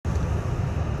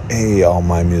Hey, all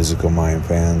my Musical Mind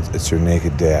fans, it's your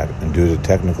Naked Dad, and due to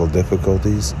technical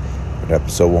difficulties, an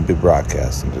episode won't be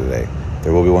broadcasting today.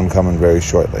 There will be one coming very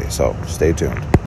shortly, so stay tuned.